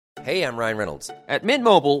Hey, I'm Ryan Reynolds. At Mint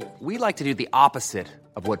Mobile, we like to do the opposite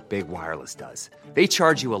of what Big Wireless does. They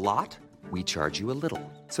charge you a lot, we charge you a little.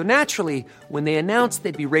 So naturally, when they announced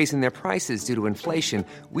they'd be raising their prices due to inflation,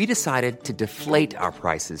 we decided to deflate our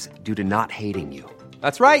prices due to not hating you.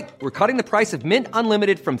 That's right. We're cutting the price of Mint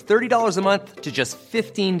Unlimited from $30 a month to just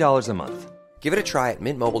 $15 a month. Give it a try at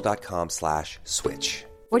mintmobile.com/switch.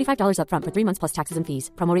 $45 up front for 3 months plus taxes and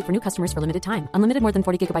fees. Promo rate for new customers for limited time. Unlimited more than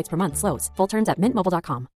 40 gigabytes per month. Slows full terms at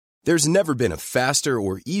mintmobile.com. There's never been a faster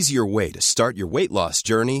or easier way to start your weight loss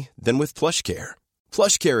journey than with PlushCare.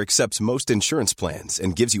 PlushCare accepts most insurance plans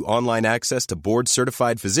and gives you online access to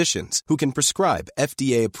board-certified physicians who can prescribe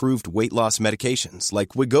FDA-approved weight loss medications like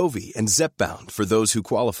Wegovy and Zepbound for those who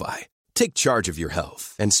qualify. Take charge of your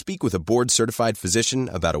health and speak with a board-certified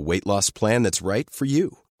physician about a weight loss plan that's right for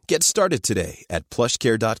you. Get started today at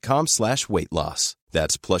plushcare.com/weight loss.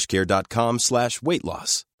 That's plushcare.com/weight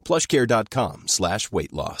loss.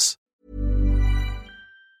 plushcare.com/weight loss.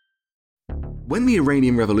 When the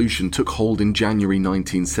Iranian Revolution took hold in January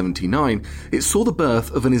 1979, it saw the birth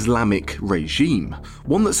of an Islamic regime,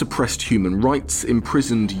 one that suppressed human rights,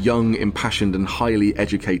 imprisoned young, impassioned and highly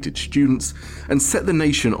educated students, and set the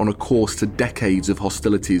nation on a course to decades of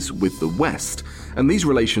hostilities with the West. And these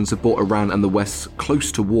relations have brought Iran and the West close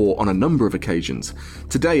to war on a number of occasions.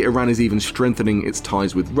 Today, Iran is even strengthening its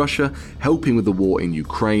ties with Russia, helping with the war in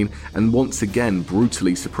Ukraine, and once again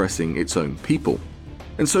brutally suppressing its own people.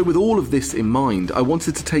 And so with all of this in mind, I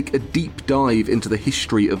wanted to take a deep dive into the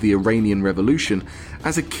history of the Iranian Revolution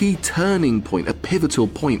as a key turning point, a pivotal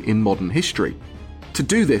point in modern history. To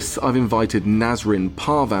do this, I've invited Nasrin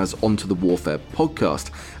Parvaz onto the Warfare podcast,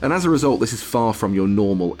 and as a result, this is far from your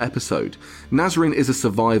normal episode. Nasrin is a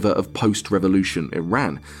survivor of post-revolution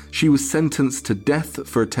Iran. She was sentenced to death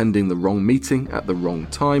for attending the wrong meeting at the wrong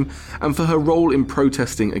time, and for her role in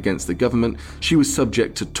protesting against the government, she was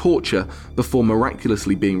subject to torture before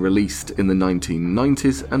miraculously being released in the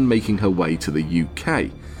 1990s and making her way to the UK.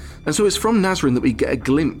 And so it's from Nasrin that we get a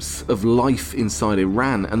glimpse of life inside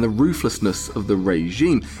Iran and the ruthlessness of the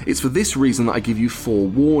regime. It's for this reason that I give you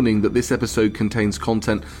forewarning that this episode contains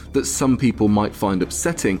content that some people might find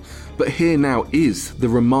upsetting. But here now is the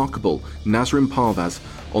remarkable Nasrin Parvaz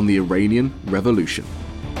on the Iranian Revolution.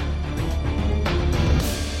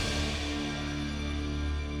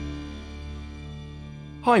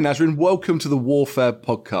 Hi Nasrin, welcome to the Warfare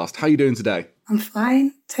podcast. How are you doing today? I'm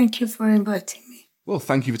fine. Thank you for inviting me. Well,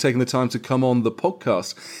 thank you for taking the time to come on the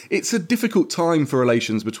podcast. It's a difficult time for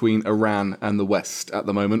relations between Iran and the West at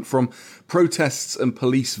the moment, from protests and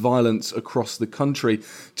police violence across the country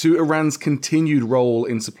to Iran's continued role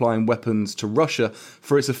in supplying weapons to Russia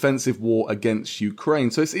for its offensive war against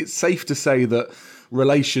Ukraine. So it's safe to say that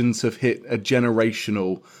relations have hit a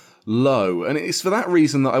generational low. And it's for that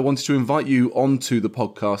reason that I wanted to invite you onto the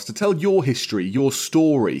podcast to tell your history, your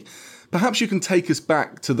story. Perhaps you can take us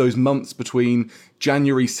back to those months between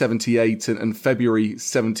January 78 and February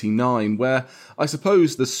 79, where I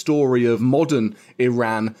suppose the story of modern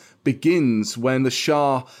Iran begins when the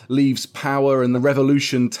Shah leaves power and the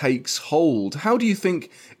revolution takes hold. How do you think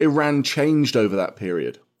Iran changed over that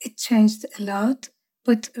period? It changed a lot,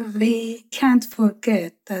 but we can't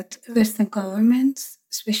forget that Western governments,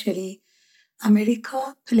 especially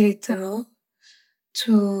America, played a role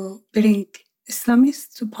to bring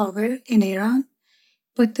Islamists to power in Iran,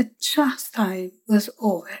 but the Shah's time was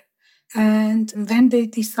over. And when they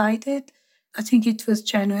decided, I think it was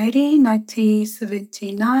January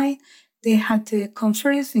 1979, they had a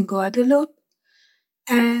conference in Guadeloupe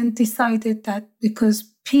and decided that because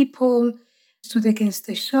people stood against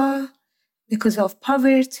the Shah, because of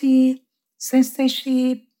poverty,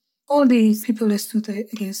 censorship, all these people stood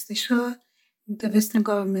against the Shah, the Western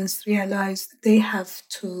governments realized they have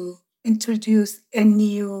to introduce a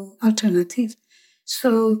new alternative.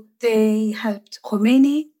 So they helped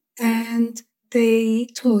Khomeini, and they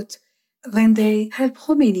thought when they help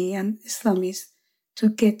Khomeini and Islamists to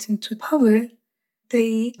get into power,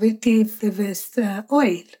 they will give the West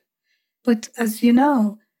oil. But as you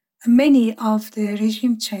know, many of the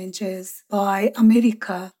regime changes by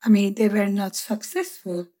America, they were not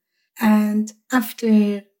successful. And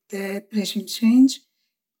after the regime change,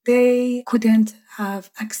 they couldn't have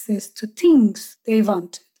access to things they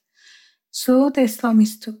wanted. So the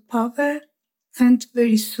Islamists took power, and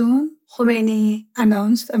very soon Khomeini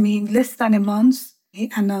announced, less than a month, he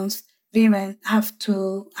announced women have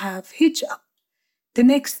to have hijab. The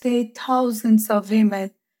next day, thousands of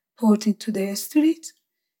women poured into the street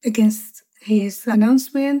against his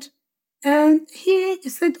announcement. And he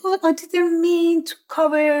said, I didn't mean to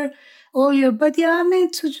cover all your body. I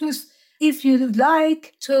meant to just, if you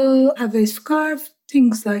like to have a scarf,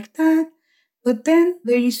 things like that. But then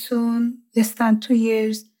very soon, less than 2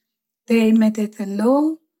 years, they made it a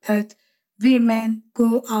law that women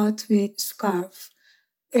go out with scarf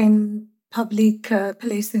in public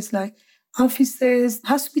places like offices,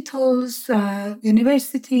 hospitals,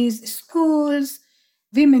 universities, schools.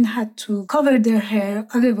 Women had to cover their hair,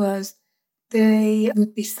 otherwise they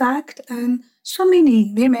would be sacked. And so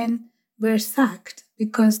many women were sacked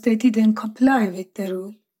because they didn't comply with the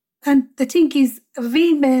rule. And the thing is,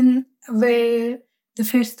 women were the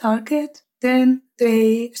first target. Then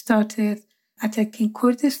they started attacking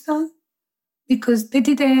Kurdistan because they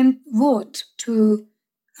didn't vote to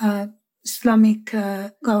Islamic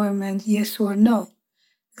government, yes or no,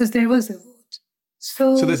 because there was a vote.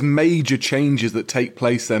 So there's major changes that take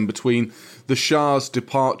place then between the Shah's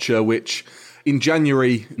departure, which in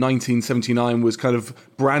January 1979 was kind of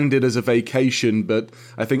branded as a vacation, but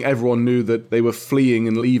I think everyone knew that they were fleeing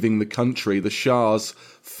and leaving the country. The Shah's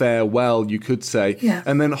farewell, you could say. Yeah.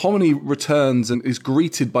 And then Khomeini returns and is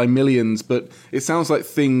greeted by millions, but it sounds like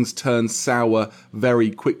things turn sour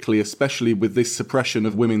very quickly, especially with this suppression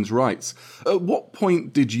of women's rights. At what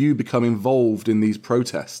point did you become involved in these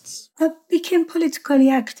protests? I became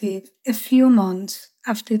politically active a few months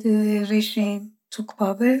after the regime took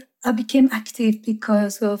power. I became active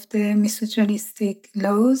because of the misogynistic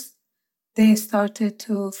laws they started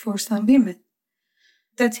to force on women.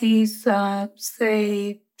 That is,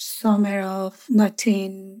 say, summer of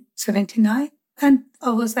 1979. And I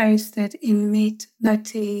was arrested in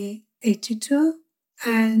mid-1982.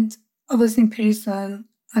 And I was in prison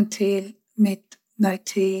until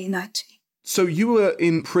mid-1990. So you were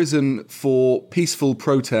in prison for peaceful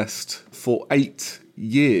protest for 8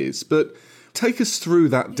 years. But take us through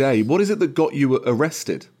that day. What is it that got you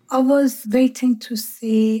arrested? I was waiting to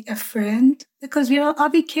see a friend because, I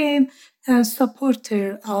became a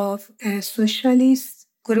supporter of a socialist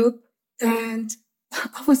group and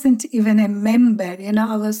I wasn't even a member,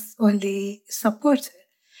 I was only a supporter.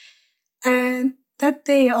 And that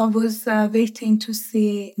day I was waiting to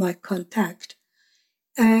see my contact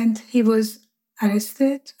and he was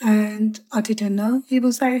arrested and I didn't know he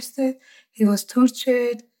was arrested. He was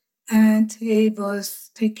tortured and he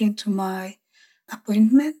was taken to my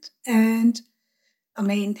appointment. And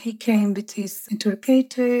he came with his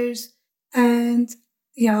interrogators and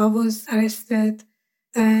I was arrested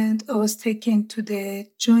and I was taken to the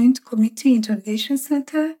Joint Committee Interrogation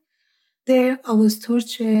Center. There I was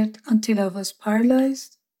tortured until I was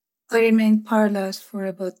paralyzed. I remained paralyzed for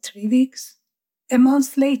about 3 weeks. A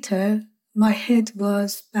month later, my head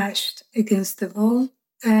was bashed against the wall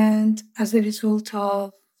and as a result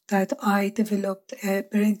of that, I developed a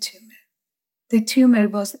brain tumor. The tumor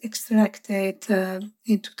was extracted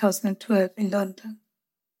in 2012 in London.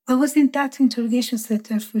 I was in that interrogation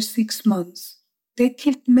center for 6 months. They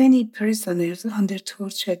kept many prisoners under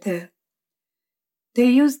torture there. They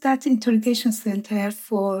used that interrogation center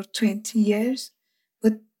for 20 years,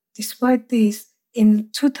 but despite this, in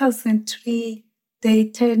 2003, they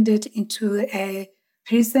turned it into a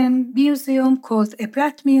prison museum called a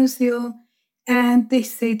Brat Museum, and they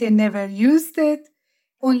say they never used it.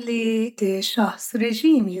 Only the Shah's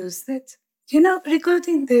regime used it.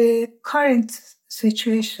 Regarding the current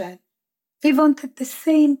situation, we wanted the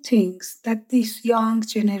same things that this young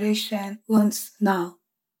generation wants now.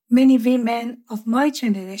 Many women of my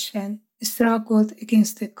generation struggled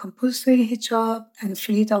against the compulsory hijab and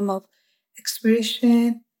freedom of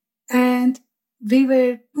expression, and we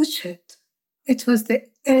were butchered. It was the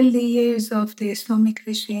early years of the Islamic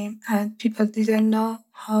regime, and people didn't know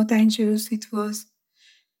how dangerous it was.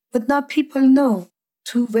 But now people know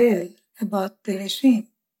too well about the regime.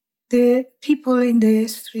 The people in the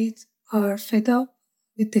street are fed up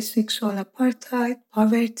with the sexual apartheid,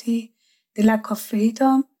 poverty, the lack of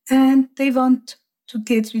freedom, and they want to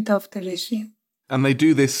get rid of the regime. And they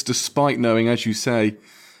do this despite knowing, as you say,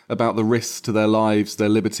 about the risks to their lives, their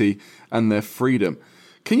liberty, and their freedom.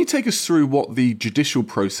 Can you take us through what the judicial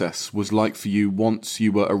process was like for you once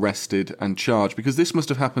you were arrested and charged? Because this must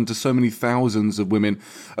have happened to so many thousands of women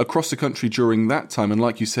across the country during that time. And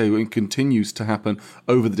like you say, it continues to happen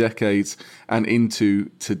over the decades and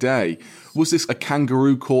into today. Was this a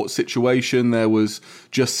kangaroo court situation? There was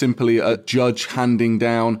just simply a judge handing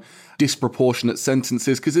down disproportionate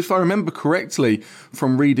sentences? Because if I remember correctly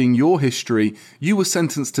from reading your history, you were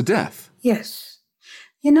sentenced to death. Yes.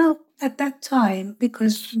 At that time,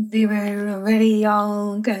 because we were very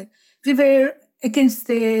young, and we were against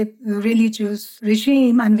the religious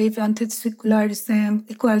regime and we wanted secularism,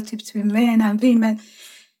 equality between men and women,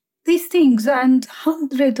 these things, and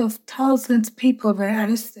hundreds of thousands of people were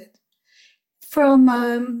arrested. from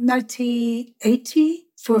 1980,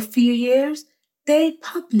 for a few years, they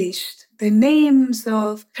published the names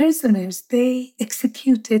of prisoners they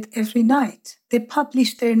executed every night. They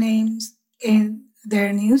published their names in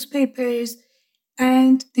their newspapers.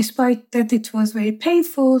 And despite that, it was very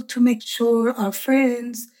painful to make sure our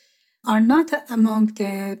friends are not among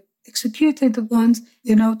the executed ones,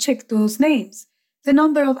 check those names. The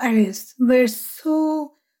number of arrests were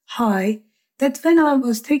so high that when I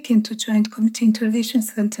was taken to Joint Committee Interrogation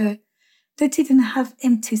Center, they didn't have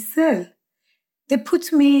empty cell. They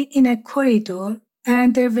put me in a corridor,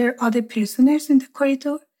 and there were other prisoners in the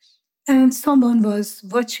corridor, and someone was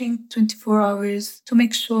watching 24 hours to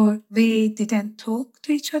make sure we didn't talk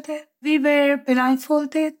to each other. We were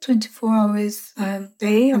blindfolded 24 hours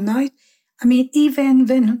day and night. Even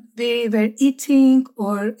when we were eating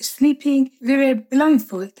or sleeping, we were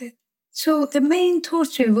blindfolded. So the main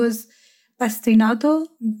torture was bastinado,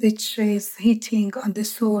 which is hitting on the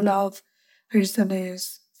sole of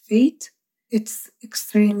prisoners' feet. It's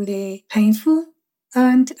extremely painful.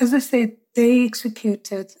 And as I said, they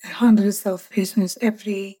executed hundreds of prisoners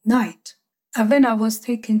every night. And when I was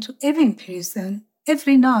taken to Evin prison,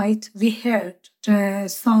 every night we heard the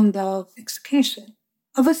sound of execution.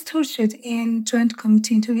 I was tortured in Joint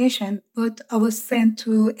Committee Interrogation, but I was sent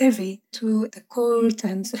to Evin, to the court,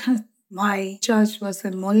 and my judge was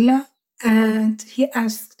a mullah. And he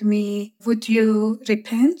asked me, would you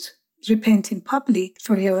repent in public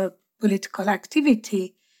for your political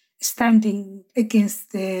activity, standing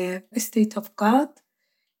against the state of God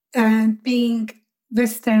and being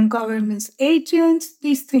Western government's agents,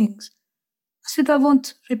 these things. I said, I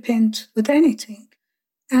won't repent with anything.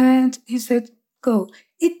 And he said, go.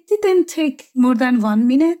 It didn't take more than 1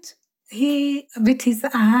 minute. He, with his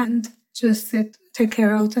hand, just said, take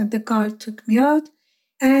her out, and the guard took me out.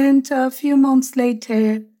 And a few months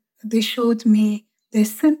later, they showed me the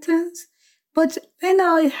sentence. But when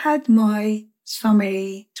I had my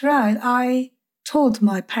summary trial, I told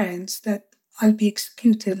my parents that I'll be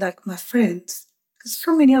executed like my friends, because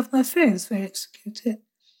so many of my friends were executed.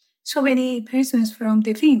 So many prisoners from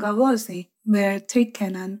the wing Awazi were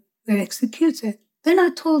taken and were executed. Then I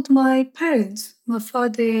told my parents. My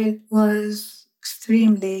father was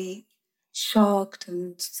extremely shocked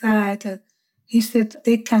and sad. And he said,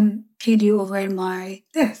 they can kill you over my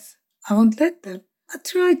death. I won't let them. I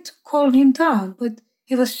tried to calm him down, but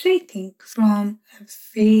he was shaking from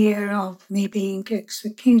fear of me being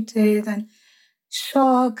executed and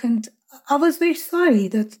shock. And I was very sorry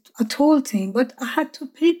that I told him, but I had to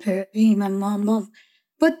prepare him and my mom.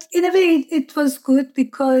 But in a way, it was good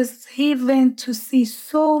because he went to see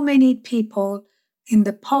so many people in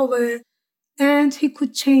the power, and he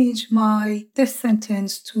could change my death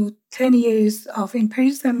sentence to 10 years of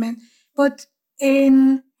imprisonment. But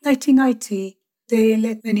in 1990, they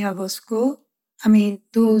let many of us go.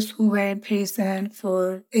 Those who were in prison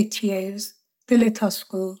for 8 years, they let us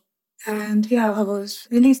go. And I was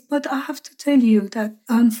released. But I have to tell you that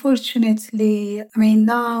unfortunately,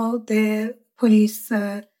 now the police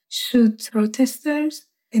shoot protesters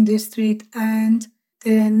in the street, and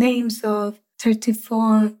the names of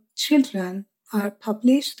 34 children are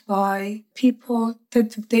published by people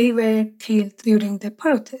that they were killed during the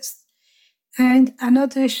protest. And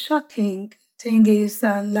another shocking thing is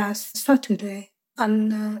last Saturday,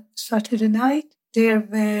 on Saturday night, there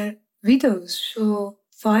were videos show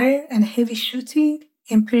fire and heavy shooting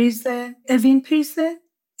in prison, Evin prison,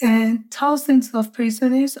 and thousands of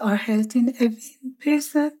prisoners are held in Evin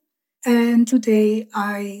prison. And today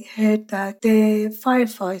I heard that the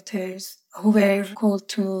firefighters who were called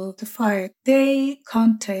to the fire, they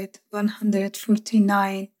counted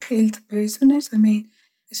 149 killed prisoners.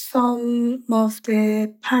 Some of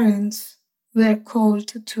the parents were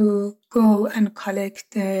called to go and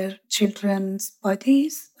collect their children's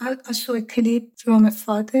bodies. I saw a clip from a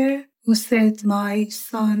father who said, my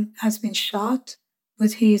son has been shot,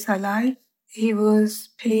 but he is alive. He was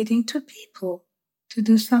pleading to people to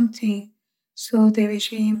do something so the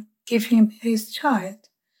regime give him his child.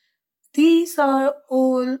 These are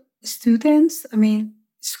all students,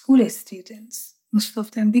 school students, most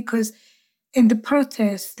of them, because in the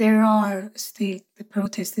protest, the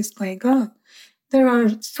protest is going on. There are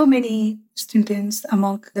so many students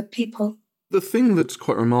among the people. The thing that's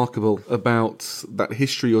quite remarkable about that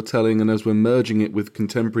history you're telling, and as we're merging it with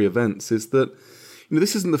contemporary events, is that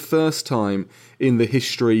This isn't the first time in the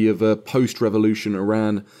history of a post-revolution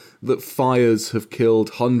Iran that fires have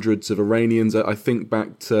killed hundreds of Iranians. I think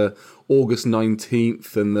back to August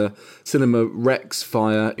 19th and the Cinema Rex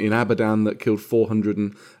fire in Abadan that killed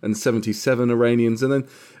 477 Iranians. And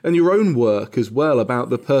your own work as well about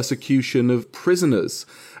the persecution of prisoners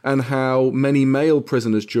and how many male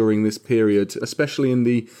prisoners during this period, especially in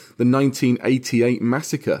the 1988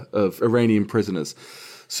 massacre of Iranian prisoners.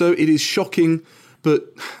 So it is shocking,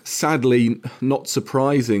 but sadly not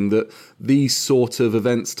surprising that these sort of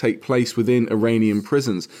events take place within Iranian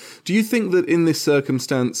prisons. Do you think that in this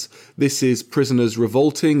circumstance, this is prisoners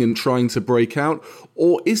revolting and trying to break out?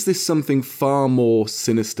 Or is this something far more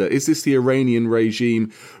sinister? Is this the Iranian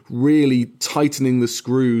regime really tightening the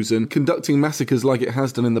screws and conducting massacres like it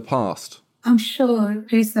has done in the past? I'm sure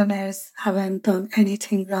prisoners haven't done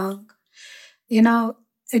anything wrong.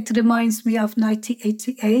 It reminds me of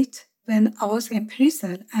 1988 when I was in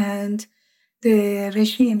prison and the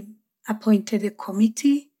regime appointed a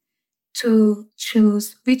committee to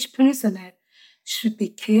choose which prisoner should be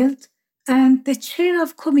killed. And the chair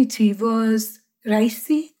of committee was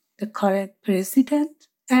Raisi, the current president,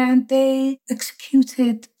 and they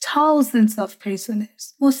executed thousands of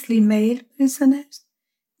prisoners, mostly male prisoners.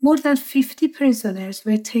 More than 50 prisoners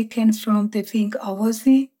were taken from the wing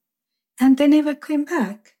Awazi, and they never came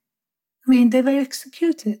back. They were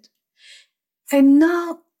executed. And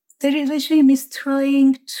now the regime is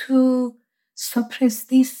trying to suppress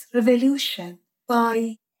this revolution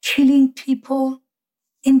by killing people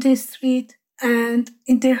in the street and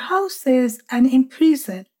in their houses and in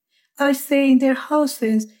prison. I say in their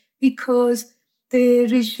houses because the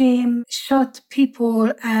regime shot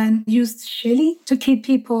people and used shelling to keep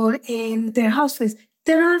people in their houses.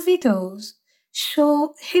 There are videos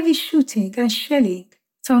show heavy shooting and shelling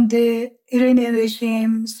from the Iranian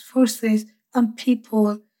regime's forces on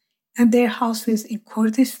people and their houses in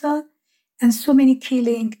Kurdistan, and so many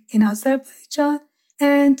killing in Azerbaijan,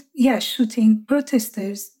 and shooting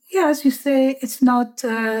protesters. As you say, it's not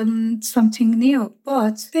something new,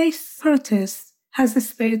 but this protest has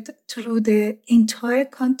spread through the entire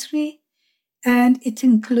country, and it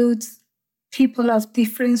includes people of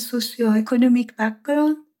different socioeconomic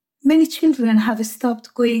background. Many children have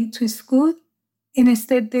stopped going to school.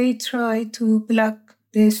 Instead, they try to block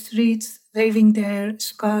the streets, waving their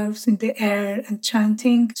scarves in the air and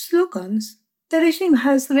chanting slogans. The regime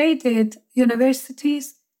has raided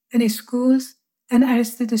universities and schools and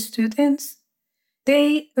arrested students.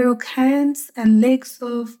 They broke hands and legs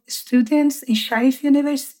of students in Sharif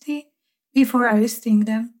University before arresting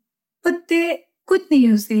them. But the good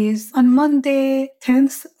news is, on Monday,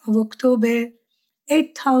 10th of October,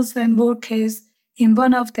 8,000 workers in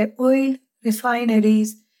one of the oil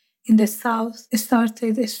refineries in the south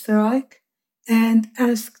started a strike and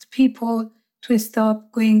asked people to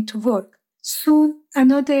stop going to work. Soon,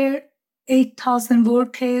 another 8,000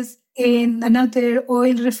 workers in another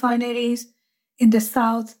oil refineries in the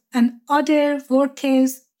south and other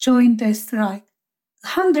workers joined the strike.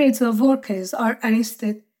 Hundreds of workers are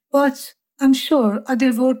arrested, but I'm sure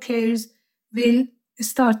other workers will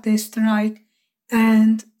start the strike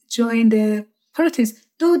and join the protest,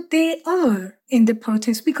 though they are in the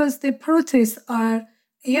protest, because the protests are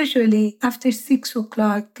usually after 6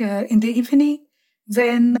 o'clock in the evening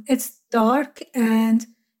when it's dark and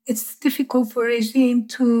it's difficult for regime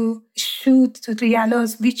to shoot, to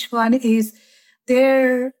realize which one is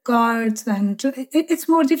their guards, and it's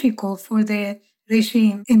more difficult for the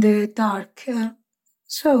regime in the dark.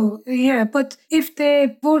 But if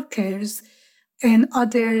the workers in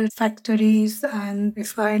other factories and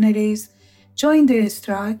refineries join the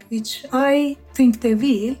strike, which I think they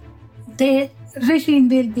will, the regime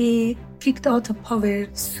will be kicked out of power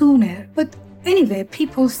sooner. But anyway,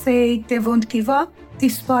 people say they won't give up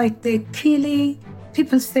despite the killing.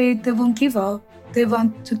 People say they won't give up. They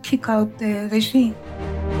want to kick out the regime.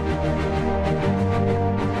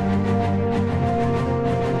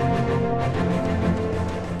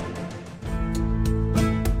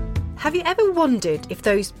 Have you ever wondered if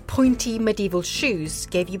those pointy medieval shoes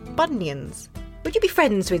gave you bunions? Would you be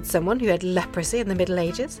friends with someone who had leprosy in the Middle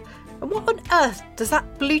Ages? And what on earth does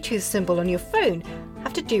that Bluetooth symbol on your phone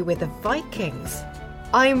have to do with the Vikings?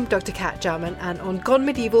 I'm Dr. Kat Jarman, and on Gone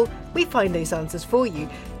Medieval, we find those answers for you,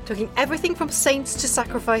 talking everything from saints to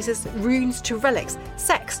sacrifices, runes to relics,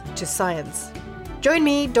 sex to science. Join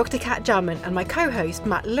me, Dr. Kat Jarman, and my co-host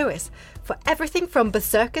Matt Lewis for everything from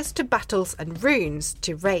berserkers to battles and runes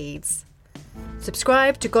to raids.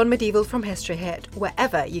 Subscribe to Gone Medieval from History Hit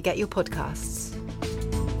wherever you get your podcasts.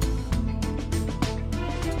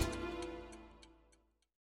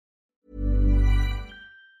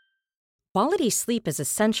 Quality sleep is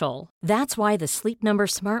essential. That's why the Sleep Number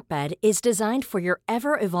Smart Bed is designed for your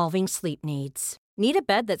ever-evolving sleep needs. Need a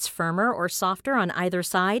bed that's firmer or softer on either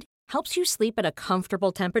side? Helps you sleep at a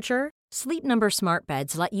comfortable temperature? Sleep Number Smart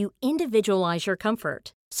Beds let you individualize your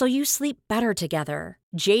comfort, so you sleep better together.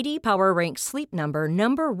 J.D. Power ranks Sleep Number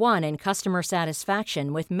number 1 in customer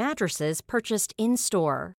satisfaction with mattresses purchased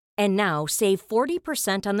in-store. And now, save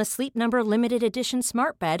 40% on the Sleep Number Limited Edition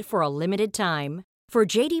Smart Bed for a limited time. For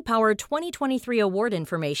J.D. Power 2023 award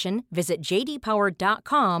information, visit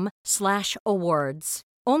jdpower.com/awards.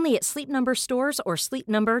 Only at Sleep Number stores or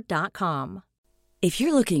sleepnumber.com. If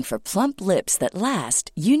you're looking for plump lips that last,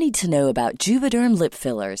 you need to know about Juvederm lip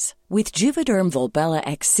fillers. With Juvederm Volbella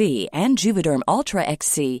XC and Juvederm Ultra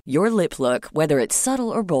XC, your lip look, whether it's subtle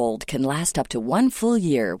or bold, can last up to 1 full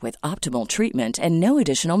year with optimal treatment and no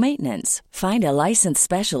additional maintenance. Find a licensed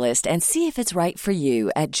specialist and see if it's right for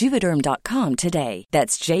you at Juvederm.com today.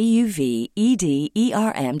 That's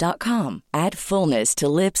JUVEDERM.com. Add fullness to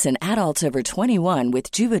lips in adults over 21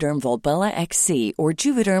 with Juvederm Volbella XC or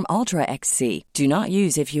Juvederm Ultra XC. Do not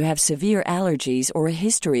use if you have severe allergies or a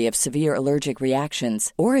history of severe allergic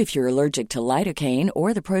reactions, or if you're allergic to lidocaine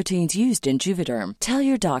or the proteins used in Juvederm. Tell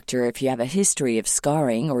your doctor if you have a history of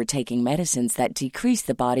scarring or taking medicines that decrease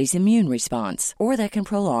the body's immune response or that can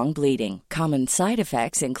prolong bleeding. Common side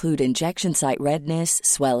effects include injection site redness,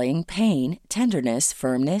 swelling, pain, tenderness,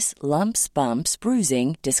 firmness, lumps, bumps,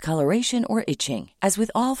 bruising, discoloration, or itching. As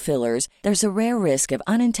with all fillers, there's a rare risk of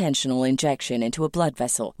unintentional injection into a blood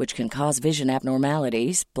vessel, which can cause vision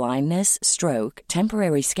abnormalities, blindness, stroke,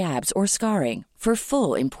 temporary scabs, or scarring. For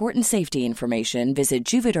full, important safety information, visit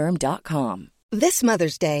Juvederm.com. This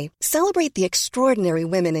Mother's Day, celebrate the extraordinary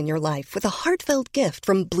women in your life with a heartfelt gift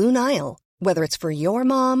from Blue Nile. Whether it's for your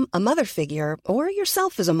mom, a mother figure, or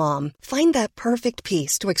yourself as a mom, find that perfect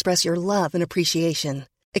piece to express your love and appreciation.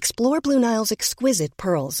 Explore Blue Nile's exquisite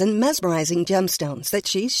pearls and mesmerizing gemstones that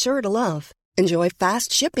she's sure to love. Enjoy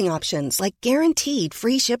fast shipping options like guaranteed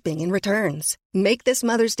free shipping and returns. Make this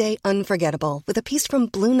Mother's Day unforgettable with a piece from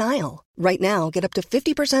Blue Nile. Right now, get up to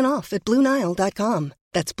 50% off at BlueNile.com.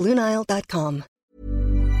 That's BlueNile.com.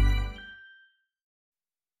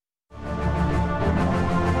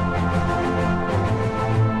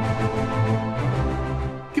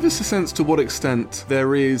 Give us a sense to what extent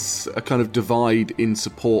there is a kind of divide in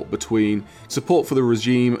support between support for the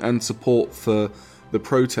regime and support for the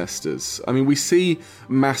protesters. I mean, we see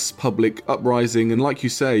mass public uprising, and like you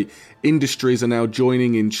say, industries are now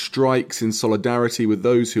joining in strikes in solidarity with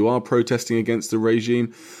those who are protesting against the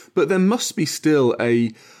regime. But there must be still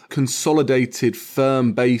a consolidated,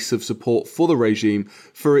 firm base of support for the regime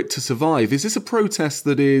for it to survive. Is this a protest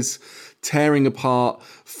that is tearing apart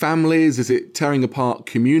families? Is it tearing apart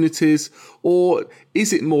communities? Or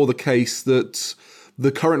is it more the case that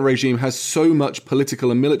the current regime has so much political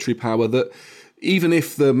and military power that even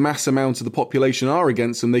if the mass amount of the population are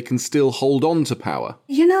against them, they can still hold on to power?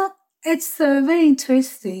 You know, it's very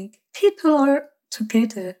interesting. People are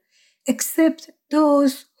together, except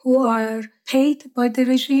those who are paid by the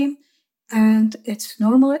regime. And it's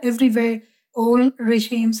normal everywhere. All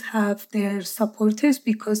regimes have their supporters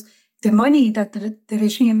because the money that the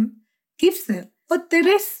regime gives them. But the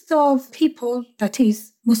rest of people, that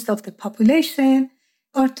is, most of the population,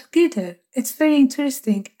 are together. It's very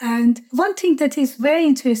interesting. And one thing that is very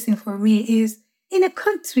interesting for me is in a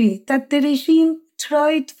country that the regime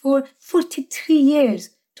tried for 43 years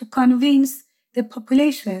to convince the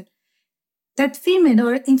population that women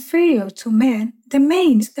are inferior to men, the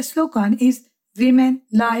main slogan is women,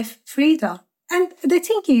 life, freedom. And the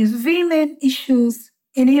thing is, women issues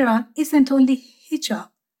in Iran isn't only hijab.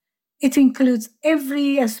 It includes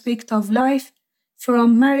every aspect of life,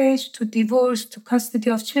 from marriage to divorce to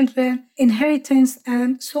custody of children, inheritance,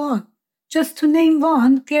 and so on. Just to name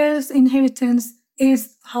one, girls' inheritance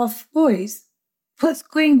is half boys. But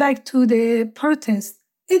going back to the protest,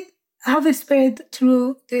 it has spread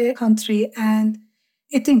through the country and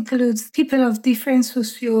it includes people of different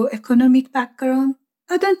socio-economic background.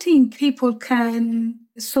 I don't think people can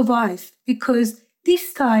survive because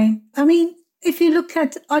this time, I mean, if you look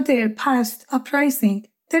at other past uprisings,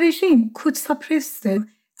 the regime could suppress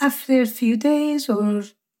them after a few days or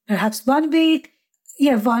perhaps 1 week.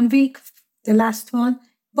 1 week, the last one,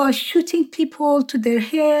 by shooting people to their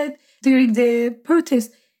head during the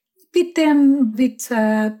protest, beat them with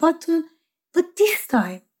a button. But this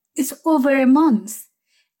time, it's over a month.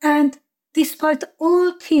 And despite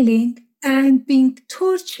all killing and being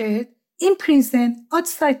tortured in prison,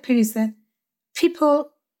 outside prison,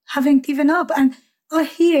 people haven't given up. And I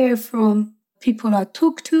hear from people I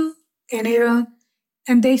talk to in Iran,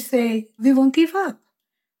 and they say, we won't give up.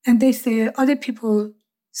 And they say other people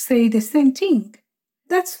say the same thing.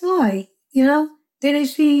 That's why, the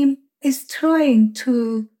regime is trying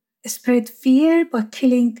to spread fear by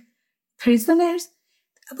killing prisoners.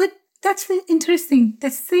 But that's interesting. The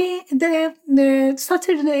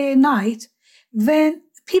Saturday night, when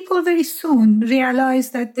people very soon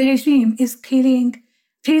realize that the regime is killing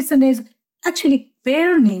prisoners, actually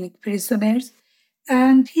burning prisoners,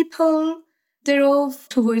 and people drove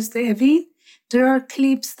towards the Evin. There are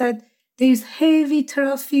clips that there's heavy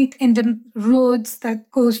traffic in the roads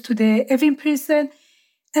that goes to the Evin prison,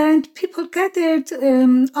 and people gathered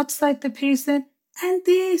outside the prison, and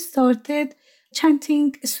they started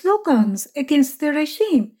chanting slogans against the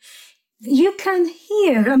regime. You can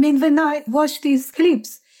hear, when I watch these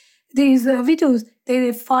clips, these videos,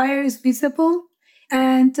 the fire is visible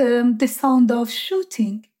and the sound of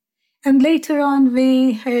shooting. And later on,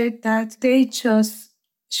 we heard that they just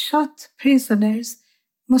shot prisoners,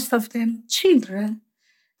 most of them children.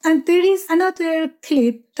 And there is another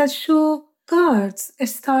clip that shows guards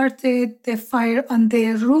started the fire on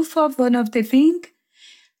the roof of one of the wing,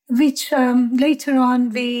 which later on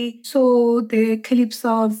we saw the clips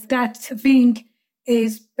of that wing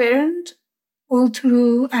is burned all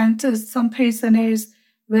through, and some prisoners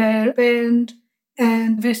were burned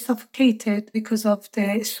and were suffocated because of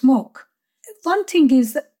the smoke. One thing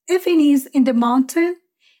is, Evin is in the mountain,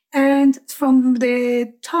 and from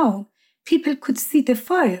the town, people could see the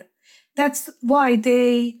fire. That's why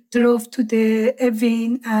they drove to the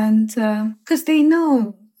Evin, and because they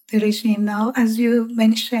know the regime now, as you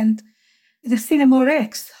mentioned, the Cinema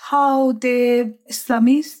Rex, how the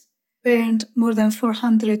Islamists burned more than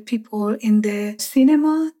 400 people in the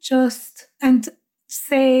cinema and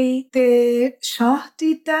say the Shah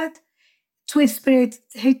did that to spread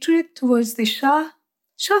hatred towards the Shah.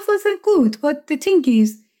 Shah wasn't good, but the thing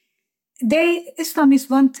is, the Islamists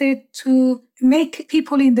wanted to make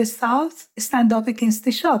people in the South stand up against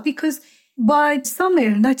the Shah, because by summer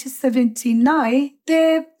 1979,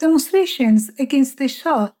 the demonstrations against the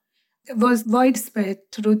Shah was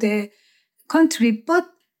widespread through the country, but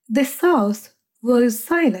the South was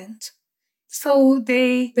silent. So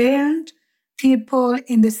they burned people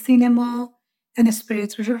in the cinema and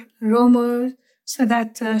spread rumors so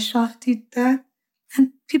that Shah did that.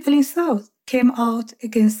 And people in South came out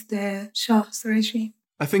against the Shah's regime.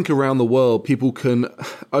 I think around the world, people can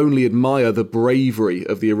only admire the bravery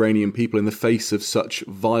of the Iranian people in the face of such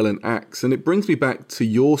violent acts. And it brings me back to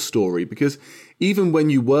your story, because even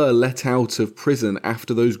when you were let out of prison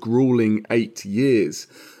after those grueling 8 years,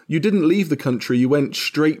 you didn't leave the country, you went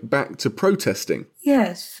straight back to protesting.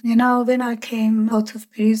 Yes. When I came out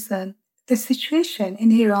of prison, the situation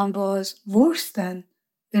in Iran was worse than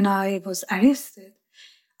when I was arrested.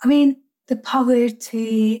 The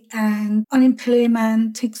poverty and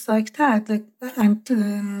unemployment, things like that,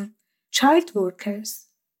 child workers.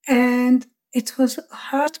 And it was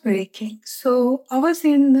heartbreaking. So I was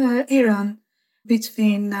in Iran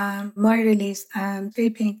between my release and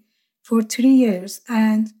vaping for 3 years.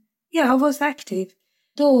 And I was active.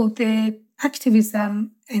 Though the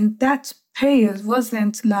activism in that period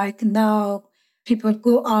wasn't like now, people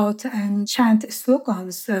go out and chant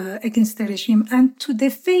slogans against the regime and to the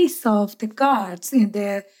face of the guards in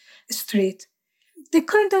the street. The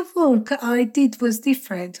kind of work I did was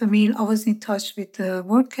different. I was in touch with the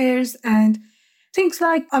workers and things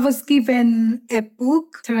like I was given a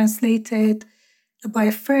book translated by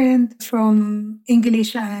a friend from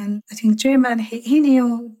English and I think German. He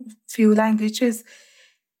knew a few languages,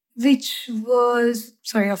 which was,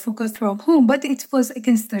 I forgot from whom, but it was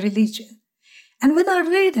against the religion. And when I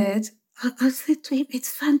read it, I said to him, it's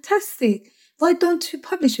fantastic. Why don't you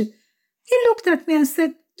publish it? He looked at me and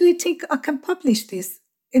said, do you think I can publish this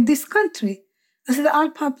in this country? I said, I'll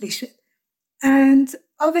publish it. And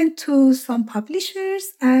I went to some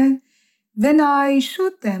publishers, and when I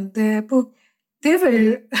showed them the book, they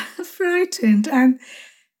were frightened. And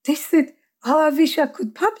they said, I wish I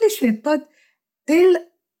could publish it, but they'll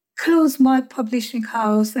close my publishing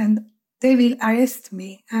house and they will arrest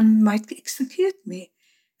me and might execute me.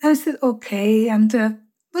 And I said, okay.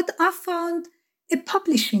 But I found a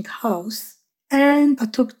publishing house and I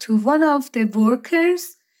talked to one of the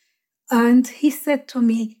workers and he said to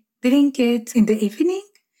me, bring it in the evening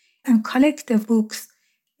and collect the books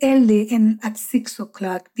early at 6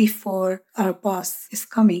 o'clock before our boss is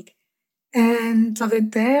coming. And I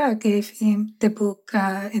went there, I gave him the book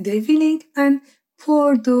in the evening, and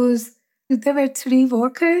for those, there were 3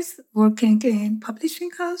 workers working in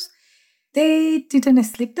publishing house. They didn't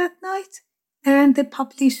sleep that night and they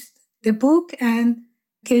published the book and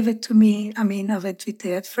gave it to me. I went with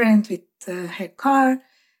a friend with her car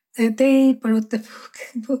They brought the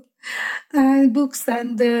books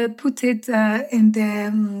and put it in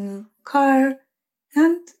the car.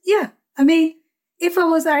 And if I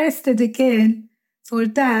was arrested again for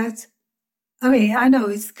that, I know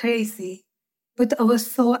it's crazy, but I was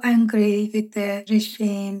so angry with the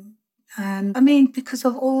regime. And because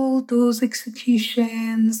of all those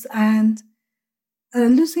executions and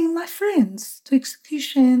losing my friends to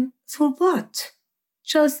execution for what?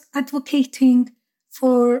 Just advocating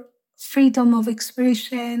for freedom of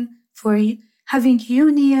expression, for having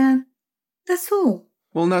union. That's all.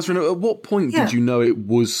 Well, Nasrin, at what point did you know it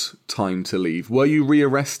was time to leave? Were you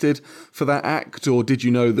rearrested for that act, or did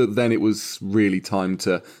you know that then it was really time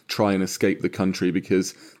to try and escape the country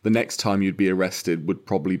because the next time you'd be arrested would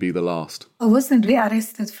probably be the last? I wasn't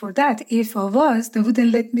rearrested for that. If I was, they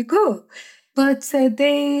wouldn't let me go. But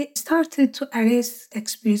they started to arrest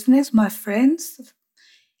ex-prisoners, my friends.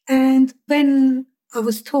 And when I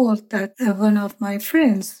was told that one of my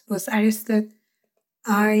friends was arrested,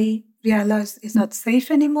 I realized it's not safe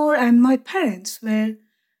anymore. And my parents they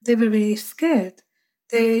were very scared.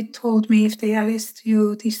 They told me if they arrest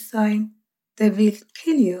you this time, they will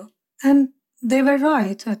kill you. And they were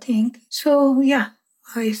right, I think. So,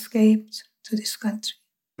 I escaped to this country.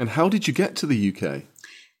 And how did you get to the UK?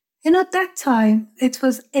 At that time, it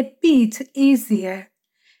was a bit easier.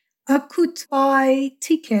 I could buy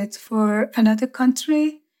tickets for another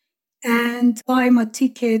country and buy my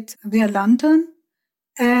ticket via London.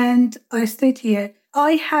 And I stayed here.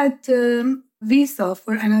 I had visa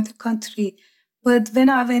for another country, but when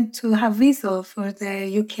I went to have visa for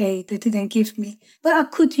the UK, they didn't give me. But I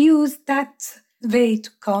could use that way to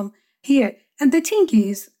come here. And the thing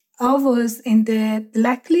is, I was in the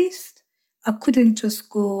blacklist. I couldn't just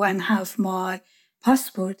go and have my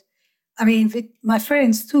passport. With my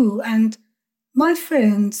friends too. And my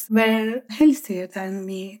friends were healthier than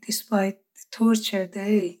me, despite the torture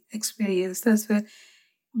they experienced as well.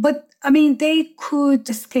 But, they could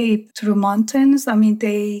escape through mountains.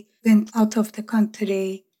 They went out of the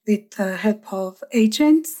country with the help of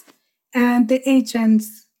agents. And the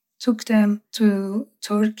agents took them to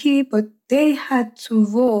Turkey, but they had to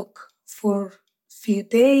walk for a few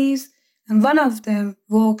days. And one of them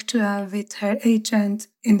walked with her agent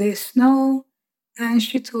in the snow. And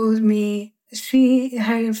she told me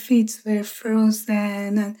her feet were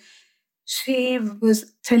frozen. And she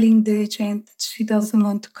was telling the agent that she doesn't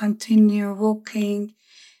want to continue walking.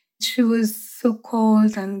 She was so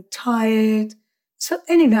cold and tired. So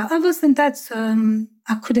anyway, I wasn't that,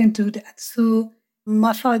 I couldn't do that. So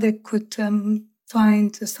my father could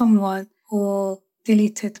find someone who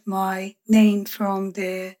deleted my name from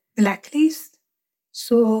the blacklist.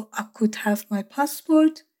 So I could have my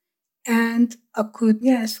passport and I could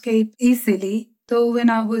escape easily. Though when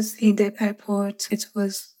I was in the airport, it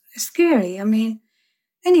was scary.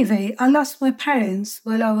 Anyway, I lost my parents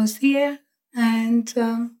while I was here. And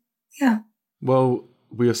Well,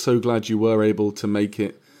 we are so glad you were able to make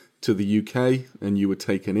it to the UK and you were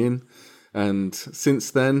taken in. And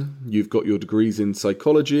since then, you've got your degrees in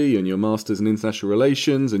psychology and your master's in international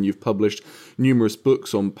relations, and you've published numerous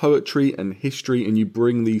books on poetry and history, and you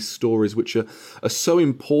bring these stories which are so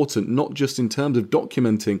important, not just in terms of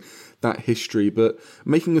documenting that history, but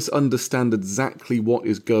making us understand exactly what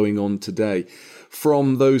is going on today.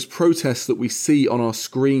 From those protests that we see on our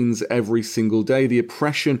screens every single day, the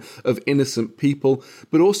oppression of innocent people,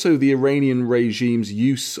 but also the Iranian regime's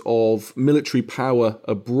use of military power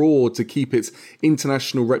abroad to keep its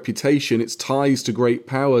international reputation, its ties to great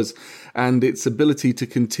powers, and its ability to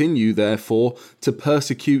continue, therefore, to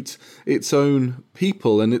persecute its own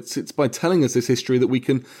people. And it's by telling us this history that we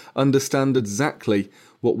can understand exactly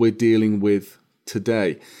what we're dealing with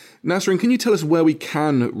today. Nasrin, can you tell us where we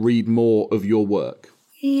can read more of your work?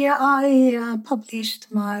 Yeah, I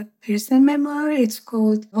published my prison memoir. It's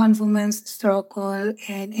called One Woman's Struggle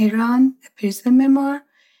in Iran, a prison memoir.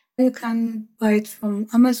 You can buy it from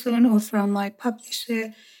Amazon or from my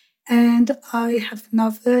publisher. And I have a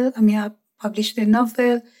novel. I published a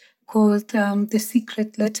novel called The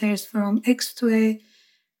Secret Letters from X2A,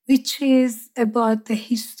 which is about the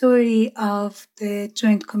history of the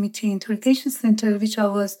Joint Committee Interrogation Center, which I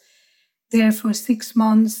was there for 6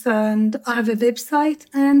 months. And I have a website,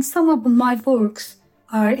 and some of my works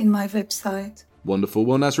are in my website. Wonderful.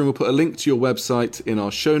 Well, Nasrin, we'll put a link to your website in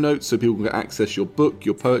our show notes so people can access your book,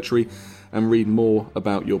 your poetry, and read more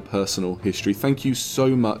about your personal history. Thank you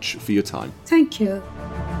so much for your time. Thank you.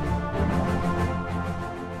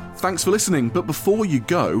 Thanks for listening, but before you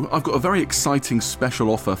go, I've got a very exciting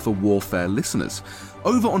special offer for Warfare listeners.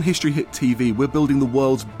 Over on History Hit TV, we're building the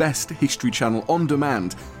world's best history channel on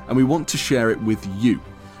demand, and we want to share it with you.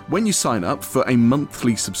 When you sign up for a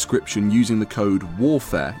monthly subscription using the code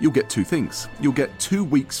WARFARE, you'll get two things. You'll get 2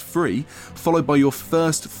 weeks free, followed by your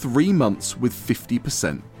first 3 months with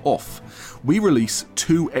 50% off. We release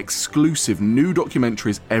 2 exclusive new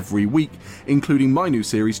documentaries every week, including my new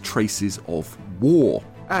series, Traces of War.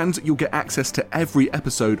 And you'll get access to every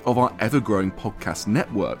episode of our ever-growing podcast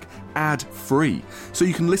network, ad-free. So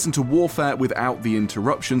you can listen to Warfare without the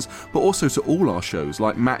interruptions, but also to all our shows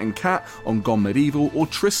like Matt and Kat on Gone Medieval or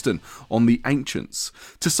Tristan on The Ancients.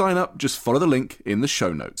 To sign up, just follow the link in the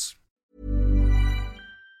show notes.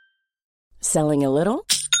 Selling a little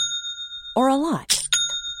or a lot?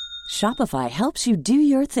 Shopify helps you do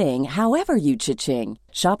your thing however you cha-ching.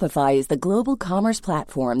 Shopify is the global commerce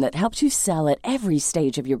platform that helps you sell at every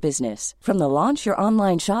stage of your business. From the launch your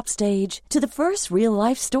online shop stage to the first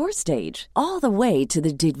real-life store stage, all the way to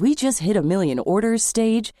the did we just hit a million orders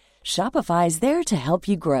stage. Shopify is there to help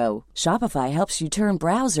you grow. Shopify helps you turn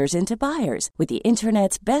browsers into buyers with the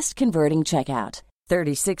internet's best converting checkout.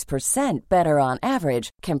 36% better on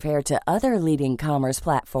average compared to other leading commerce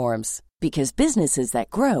platforms. Because businesses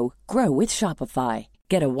that grow, grow with Shopify.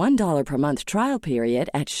 Get a $1 per month trial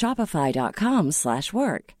period at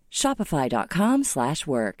shopify.com/work.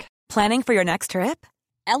 Shopify.com/work. Planning for your next trip?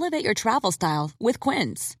 Elevate your travel style with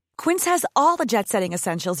Quince. Quince has all the jet-setting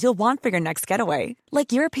essentials you'll want for your next getaway,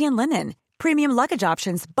 like European linen, premium luggage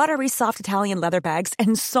options, buttery soft Italian leather bags,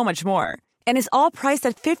 and so much more. And is all priced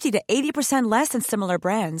at 50 to 80% less than similar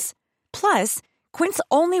brands. Plus, Quince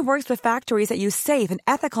only works with factories that use safe and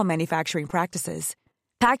ethical manufacturing practices.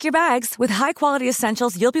 Pack your bags with high-quality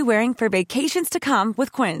essentials you'll be wearing for vacations to come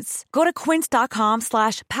with Quince. Go to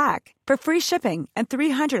quince.com/pack for free shipping and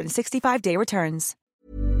 365-day returns.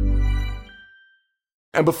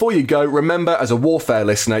 And before you go, remember, as a Warfare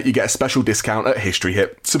listener, you get a special discount at History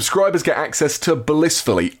Hit. Subscribers get access to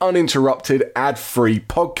blissfully uninterrupted, ad-free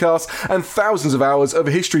podcasts and thousands of hours of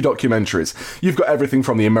history documentaries. You've got everything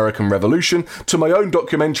from the American Revolution to my own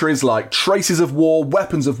documentaries like Traces of War,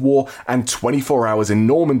 Weapons of War, and 24 Hours in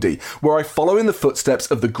Normandy, where I follow in the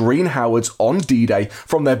footsteps of the Green Howards on D-Day,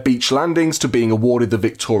 from their beach landings to being awarded the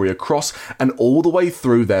Victoria Cross, and all the way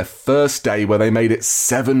through their first day where they made it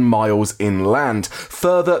 7 miles inland,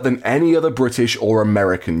 further than any other British or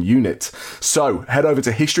American unit. So head over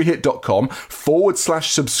to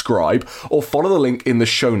historyhit.com/subscribe or follow the link in the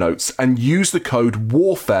show notes and use the code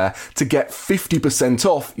WARFARE to get 50%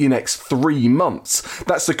 off your next 3 months.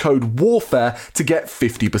 That's the code WARFARE to get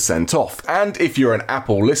 50% off. And if you're an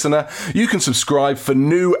Apple listener, you can subscribe for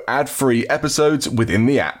new ad-free episodes within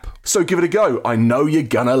the app. So give it a go. I know you're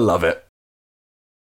gonna love it.